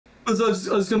I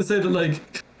was going to say that, like,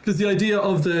 because the idea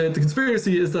of the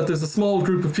conspiracy is that there's a small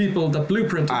group of people that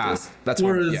blueprinted this. That's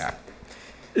whereas yeah.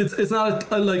 It's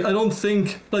not like, I don't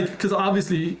think, like, because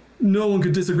obviously no one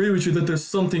could disagree with you that there's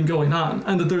something going on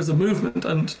and that there's a movement,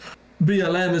 and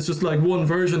BLM is just like one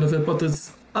version of it, but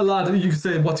there's a lot of, you could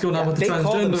say, what's going on with the transgender. They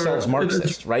call themselves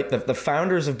Marxist, right? The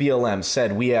founders of BLM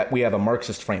said we have a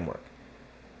Marxist framework.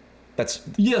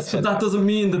 Yes, but that doesn't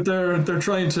mean that they're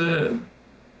trying to.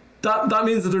 That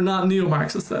means that they're not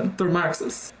neo-Marxists. Then they're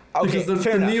Marxists. Okay, because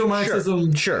fair the enough.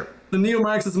 neo-Marxism, Sure. The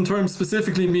neo-Marxism term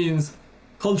specifically means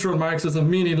cultural Marxism,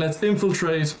 meaning let's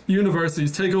infiltrate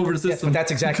universities, take over the system. Yes, but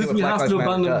that's exactly what Black Lives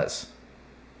Matter does.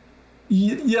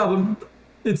 Yeah, but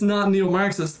it's not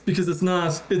neo-Marxist because it's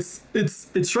not. It's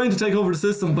trying to take over the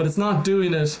system, but it's not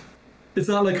doing it. It's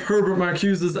not like Herbert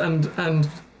Marcuse's and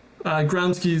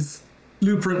Gramsci's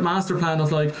blueprint master plan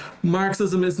of like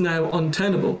Marxism is now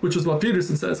untenable, which is what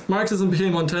Peterson says. Marxism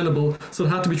became untenable, so it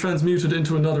had to be transmuted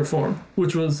into another form,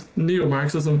 which was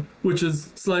neo-Marxism, which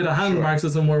is sleight of hand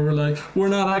Marxism, where we're like, we're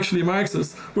not actually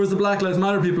Marxists. Whereas the Black Lives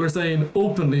Matter people are saying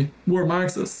openly, we're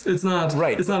Marxists. It's not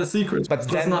right. It's not a secret,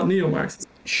 but it's not neo-Marxist.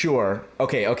 Sure.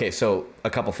 Okay. So a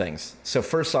couple things. So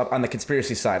first off, on the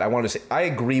conspiracy side, I wanted to say I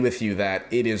agree with you that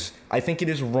I think it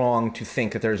is wrong to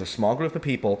think that there's a small group of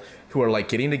people who are like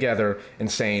getting together and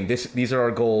saying these are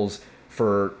our goals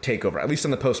for takeover, at least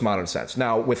in the postmodern sense.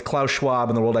 Now, with Klaus Schwab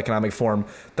and the World Economic Forum,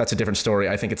 that's a different story.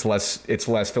 I think it's less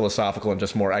philosophical and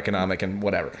just more economic and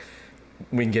whatever.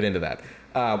 We can get into that.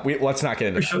 Let's not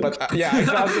get into that. But yeah,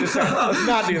 I was going to say, let's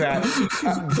not do that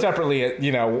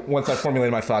separately. Once I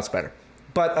formulated my thoughts better.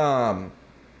 But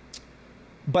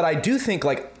I do think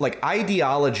like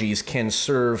ideologies can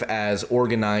serve as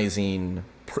organizing,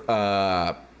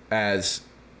 as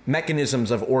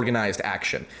mechanisms of organized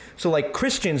action. So like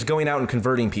Christians going out and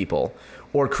converting people,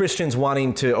 or Christians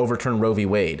wanting to overturn Roe v.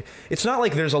 Wade. It's not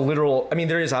like there's a literal. I mean,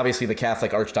 there is obviously the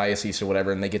Catholic Archdiocese or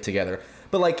whatever, and they get together.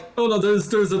 But like, oh no,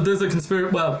 there's a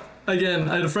conspiracy. Well, again,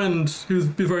 I had a friend who's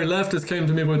very leftist came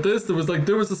to me about this. There was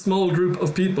a small group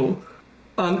of people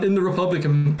in the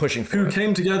Republican pushing for who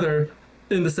came together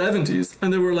in the 70s,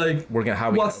 and they were like,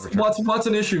 what's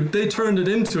an issue? They turned it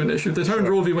into an issue. They turned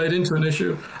Roe v. Wade into an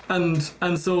issue, and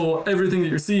so everything that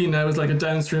you're seeing now is like a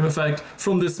downstream effect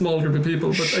from this small group of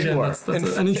people. But again, that's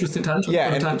an interesting tangent.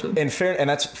 Yeah, and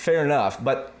that's fair enough.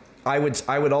 But I would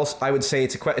say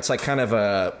it's like kind of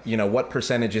a, what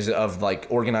percentage is of like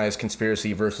organized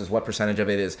conspiracy versus what percentage of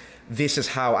it is this is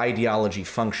how ideology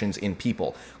functions in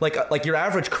people. Like your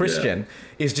average Christian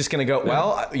is just going to go,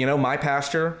 well, my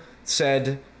pastor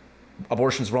said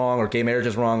abortion's wrong or gay marriage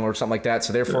is wrong or something like that,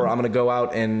 so therefore I'm going to go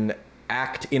out and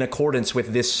act in accordance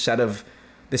with this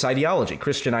ideology,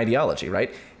 Christian ideology,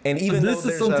 right? And even this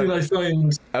is something I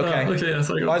find. Okay.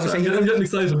 Sorry. I'm getting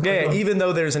excited. Yeah. Even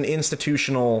though there's an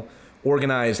institutional,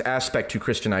 organized aspect to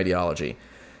Christian ideology,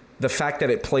 the fact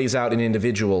that it plays out in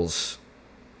individuals,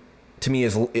 to me,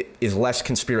 is less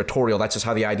conspiratorial. That's just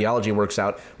how the ideology works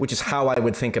out, which is how I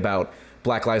would think about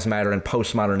Black Lives Matter and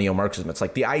postmodern Neomarxism. It's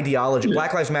like the ideology,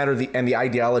 Black Lives Matter, and the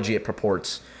ideology it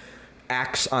purports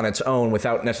acts on its own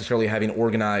without necessarily having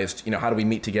organized, how do we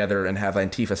meet together and have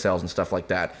Antifa cells and stuff like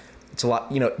that. It's a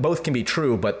lot, both can be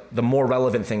true, but the more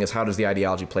relevant thing is how does the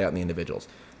ideology play out in the individuals.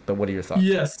 But what are your thoughts?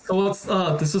 Yes, so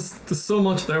there's so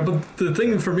much there, but the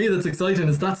thing for me that's exciting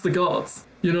is that's the gods.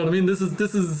 You know what I mean? These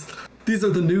are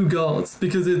the new gods,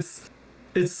 because it's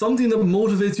something that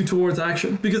motivates you towards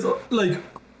action, because like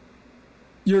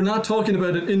you're not talking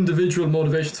about an individual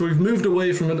motivation. So we've moved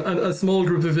away from a small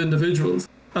group of individuals,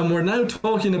 and we're now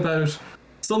talking about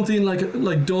something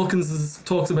like Dawkins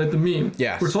talks about the meme.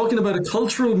 Yes. We're talking about a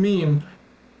cultural meme,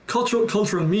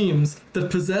 cultural memes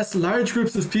that possess large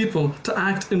groups of people to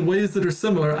act in ways that are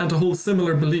similar and to hold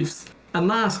similar beliefs. And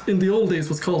that, in the old days,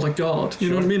 was called a god. You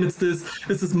know what I mean? It's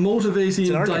this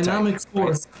motivating, dynamic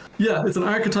force. Right? Yeah, it's an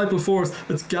archetypal force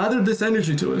that's gathered this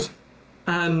energy to it.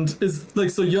 And is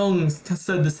like, so Jung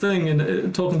said this thing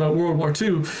in talking about World War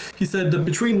II. He said that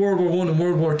between World War I and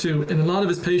World War II, in a lot of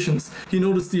his patients, he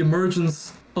noticed the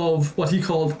emergence of what he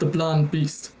called the blonde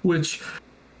beast, which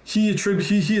he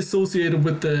associated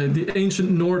with the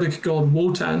ancient Nordic god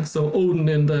Wotan. So Odin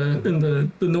in the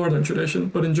northern tradition,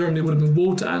 but in Germany it would have been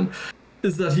Wotan.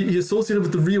 Is that he associated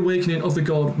with the reawakening of the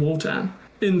god Wotan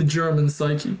in the German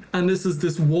psyche, and this is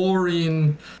this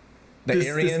warring,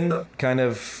 Aryan kind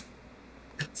of.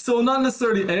 So not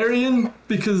necessarily Aryan,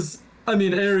 because I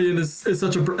mean, Aryan is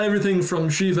such a everything from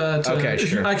Shiva to. Okay, if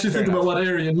sure. you actually Fair think about enough. what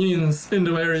Aryan means,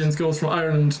 Indo-Aryans goes from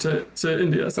Ireland to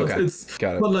India. So Okay, it's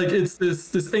got it. but like it's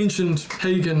this ancient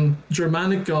pagan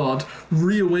Germanic god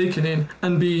reawakening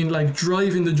and being like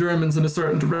driving the Germans in a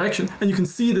certain direction, and you can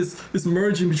see this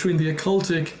merging between the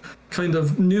occultic kind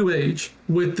of New Age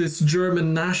with this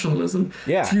German nationalism.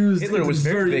 Yeah, fused Hitler into was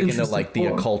this very big into interesting like the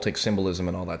form. occultic symbolism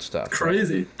and all that stuff.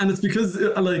 Crazy, and it's because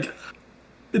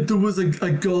there was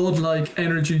a godlike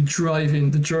energy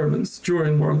driving the Germans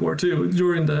during World War II,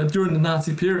 during the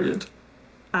Nazi period.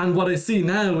 And what I see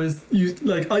now is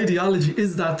ideology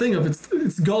is that thing of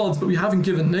it's gods, but we haven't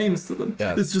given names to them.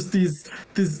 Yes. It's just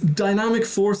these dynamic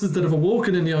forces that have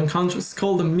awoken in the unconscious.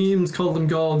 Call them memes, call them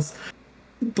gods,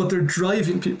 but they're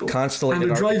driving people. Constellated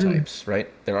And they're archetypes, right?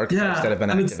 They're archetypes Yeah, that have been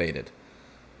and it's- activated.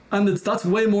 And that's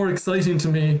way more exciting to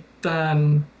me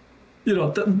than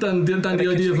than the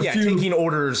idea of a few taking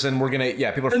orders, and we're gonna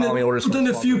people are And following orders. But then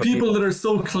from a few other people that are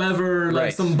so clever, like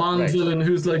Right, some Bond right. villain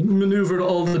who's like maneuvered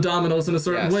all the dominoes in a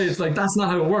certain Yes. way. It's like that's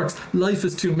not how it works. Life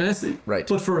is too messy. Right.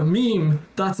 But for a meme,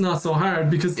 that's not so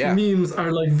hard because Yeah. memes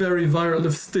are like very viral.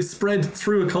 They spread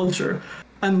through a culture,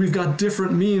 and we've got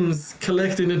different memes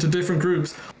collecting into different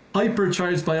groups,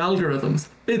 hypercharged by algorithms.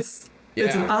 It's an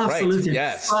Yeah, right. absolutely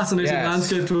Yes, fascinating yes.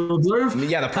 landscape to observe.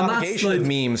 Yeah, the And that's, propagation like, of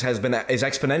memes is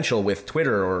exponential with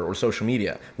Twitter or social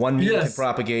media. One meme Yes. can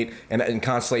propagate and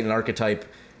constellate an archetype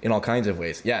in all kinds of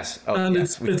ways. Yes. Oh, and yes,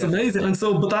 it's we definitely- amazing. And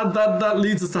so, but that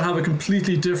leads us to have a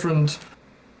completely different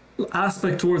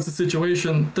aspect towards the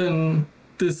situation than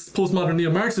this postmodern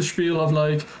neo-Marxist spiel of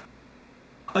like,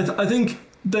 I think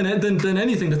than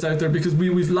anything that's out there, because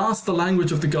we've lost the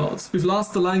language of the gods. We've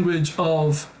lost the language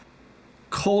of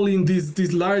calling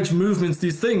these large movements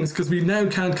these things, because we now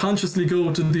can't consciously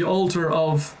go to the altar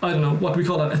of, I don't know what we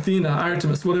call it, Athena,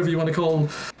 Artemis, whatever you want to call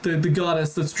the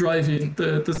goddess that's driving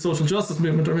the social justice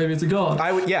movement, or maybe it's a god.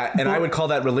 I would call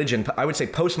that religion. I would say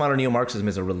postmodern neo-Marxism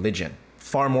is a religion,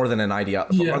 far more than an idea,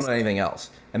 far more Yes. than anything else.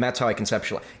 And that's how I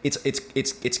conceptualize.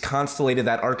 It's constellated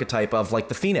that archetype of like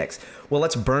the phoenix. Well,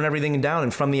 let's burn everything down,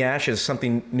 and from the ashes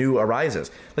something new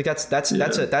arises. Like that's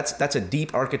a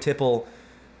deep archetypal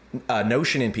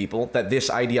notion in people that this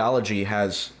ideology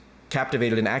has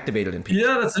captivated and activated in people.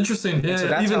 Yeah, that's interesting. Yeah, So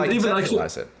that's how I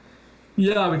conceptualize it.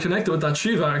 Yeah, we connect it with that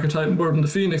Shiva archetype more than the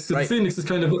Phoenix, because Right. the Phoenix is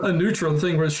kind of a neutral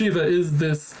thing, whereas Shiva is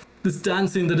this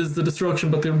dancing that is the destruction,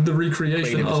 but the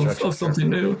recreation Creative destruction, of something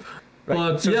new. Right.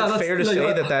 But So yeah, is it that's fair to like,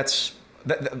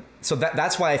 say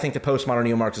that's why I think the postmodern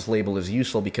neo-Marxist label is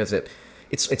useful, because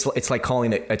it's like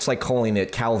calling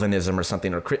it Calvinism or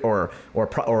something, or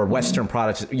Western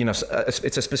products. You know,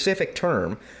 it's a specific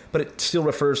term, but it still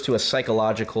refers to a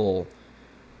psychological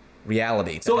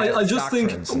reality. that So has I just think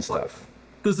doctrines and stuff.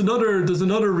 there's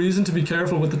another reason to be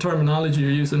careful with the terminology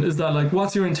you're using, is that like,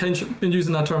 what's your intention in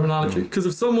using that terminology? Because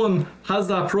if someone has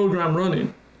that program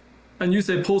running and you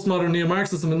say postmodern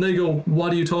neo-Marxism and they go,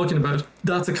 what are you talking about?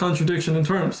 That's a contradiction in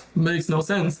terms. Makes no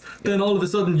sense. Then all of a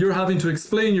sudden you're having to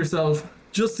explain yourself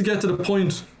just to get to the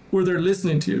point where they're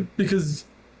listening to you. Because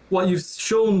what you've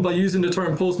shown by using the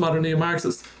term postmodern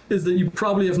neo-Marxist is that you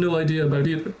probably have no idea about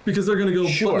either. Because they're going to go,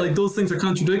 Sure. but like those things are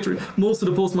contradictory. Most of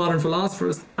the postmodern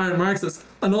philosophers aren't Marxists.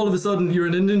 And all of a sudden you're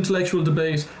in an intellectual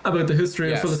debate about the history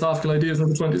Yes. of philosophical ideas in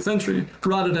the 20th century,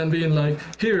 rather than being like,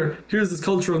 here's this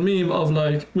cultural meme of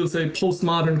like, we'll say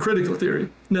postmodern critical theory.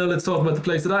 Now let's talk about the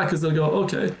place of that, because they'll go,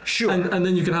 okay. Sure. And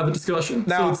then you can have a discussion.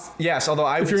 Now, so yes, although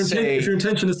I if would say if your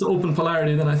intention is to open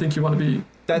polarity, then I think you want to be,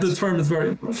 the term is very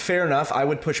important. fair enough. I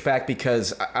would push back,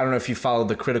 because I don't know if you followed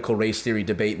the critical race theory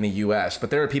debate in the U.S., but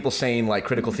there are people saying like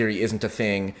critical theory isn't a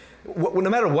thing. No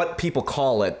matter what people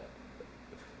call it,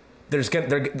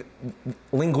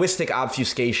 linguistic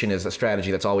obfuscation is a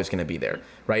strategy that's always going to be there,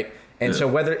 right? And so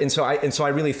I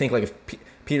really think like if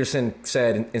Peterson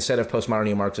said, instead of postmodern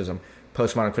neo-Marxism,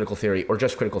 postmodern critical theory, or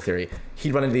just critical theory,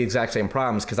 he'd run into the exact same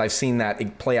problems, because I've seen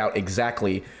that play out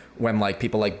exactly when like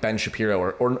people like Ben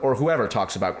Shapiro or whoever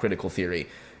talks about critical theory.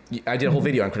 I did a whole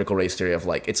video on critical race theory of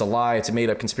like, it's a lie, it's a made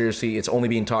up conspiracy, it's only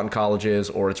being taught in colleges,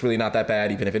 or it's really not that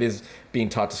bad even if it is being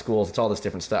taught to schools. It's all this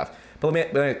different stuff. But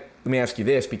let me ask you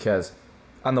this, because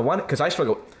on the one, because I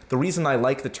struggle, the reason I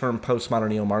like the term postmodern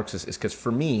neo-Marxist is because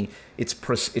for me it's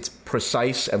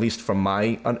precise, at least from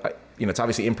my, it's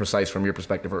obviously imprecise from your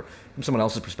perspective or from someone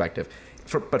else's perspective,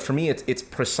 but for me it's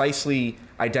precisely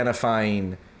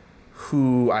identifying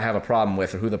who I have a problem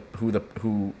with, or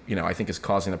who I think is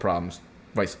causing the problems,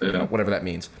 whatever that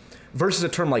means, versus a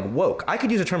term like woke. I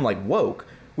could use a term like woke,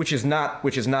 which is not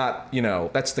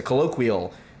that's the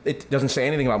colloquial. It doesn't say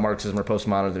anything about Marxism or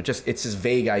postmodernism. It's this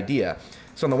vague idea.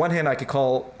 So on the one hand, I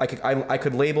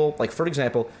could label, like for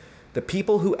example, The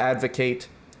people who advocate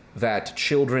that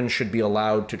children should be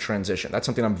allowed to transition, that's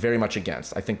something I'm very much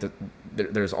against. I think that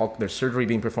there's surgery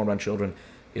being performed on children.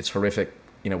 It's horrific.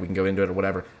 You know, we can go into it or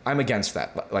whatever. I'm against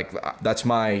that. Like,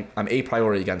 I'm a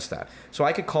priori against that. So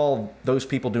I could call those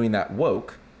people doing that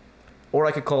woke, or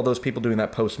I could call those people doing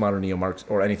that postmodern neo-Marx,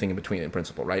 or anything in between in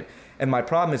principle, right? And my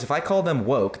problem is if I call them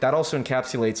woke, that also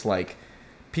encapsulates like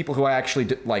people who I actually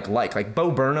like Bo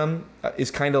Burnham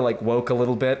is kind of like woke a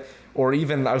little bit, or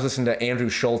even I was listening to Andrew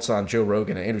Schultz on Joe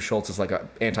Rogan, and Andrew Schultz is like a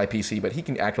anti-PC, but he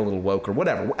can act a little woke or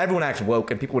whatever. Everyone acts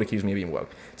woke, and people would accuse me of being woke.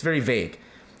 It's very vague.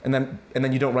 And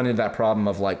then you don't run into that problem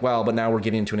of like, well, but now we're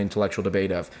getting into an intellectual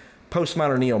debate of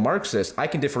postmodern neo-Marxist. I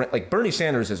can differentiate, like Bernie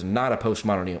Sanders is not a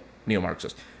postmodern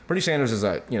neo-Marxist. Bernie Sanders is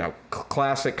a,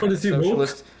 classic kind of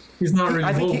socialist. He's not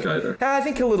really woke either. I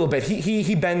think a little bit.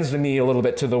 He bends the knee a little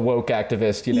bit to the woke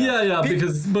activist, Yeah,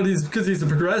 because he's a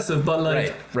progressive, but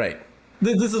like right.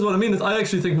 This is what I mean. Is I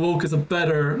actually think woke is a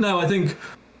better. Now I think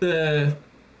the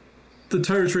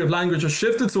territory of language has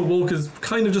shifted, so woke is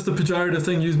kind of just a pejorative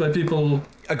thing used by people.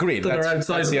 Agreed. That are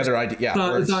outside. That's the other idea. Yeah,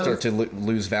 words not, start to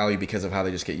lose value because of how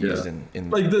they just get used in.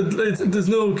 Like there's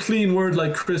no clean word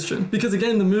like Christian, because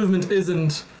again the movement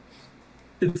isn't.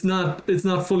 It's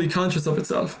not fully conscious of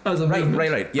itself as a movement.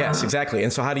 Right. Yes, exactly.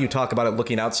 And so how do you talk about it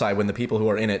looking outside when the people who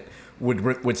are in it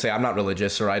would say I'm not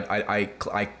religious, or I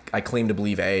claim to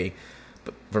believe A,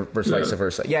 versus vice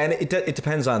versa. Yeah, and it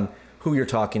depends on who you're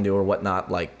talking to or whatnot.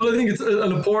 Like, but I think it's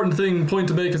an important point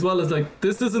to make as well, is like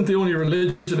this isn't the only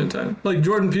religion in town. Like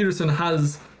Jordan Peterson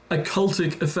has a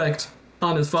cultic effect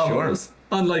on his followers. Sure.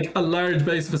 On like a large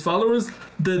base of his followers,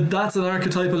 that's an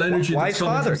archetypal energy. Wise that's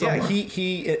coming father, from somewhere.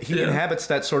 He inhabits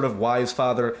that sort of wise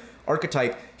father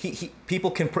archetype. People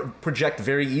can project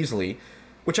very easily,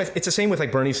 which it's the same with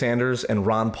like Bernie Sanders and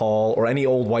Ron Paul or any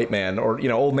old white man or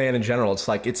old man in general. It's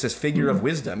like it's this figure of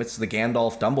wisdom. It's the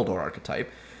Gandalf Dumbledore archetype,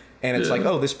 and it's like,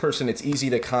 oh, this person, it's easy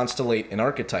to constellate an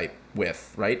archetype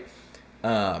with, right?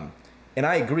 And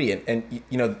I agree. And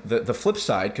the flip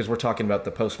side, because we're talking about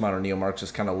the postmodern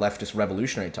neo-Marxist kind of leftist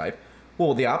revolutionary type,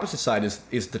 well, the opposite side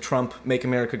is the Trump Make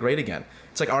America Great Again.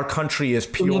 It's like our country is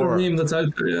pure. Another meme that's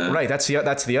out there, yeah. Right, that's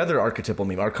the other archetypal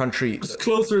meme. Our country. It's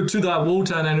closer to that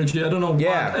Wotan energy. I don't know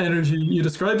what energy you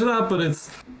describe to that, but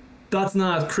that's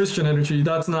not Christian energy.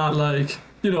 That's not like,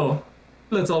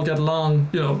 let's all get along,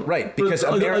 Right, because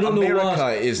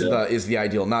America is the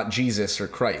ideal, not Jesus or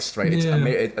Christ, right?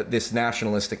 It's this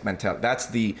nationalistic mentality. That's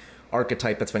the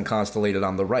archetype that's been constellated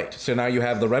on the right. So now you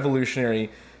have the revolutionary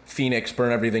Phoenix,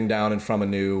 burn everything down and from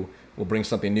anew, we'll bring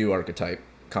something new archetype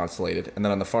constellated. And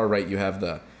then on the far right you have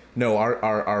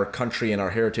our country and our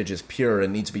heritage is pure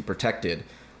and needs to be protected,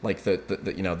 like the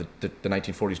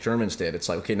 1940s Germans did. It's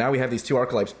like, okay, now we have these two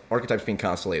archetypes being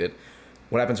constellated.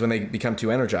 What happens when they become too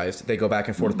energized? They go back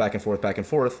and forth, back and forth, back and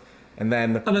forth, and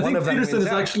then one of them Peterson wins is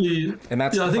out. actually. And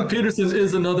that's I think Peterson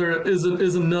is another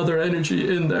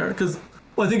energy in there, because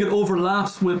I think it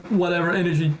overlaps with whatever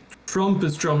energy Trump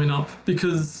is drumming up,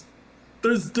 because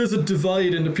there's a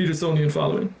divide in the Petersonian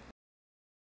following.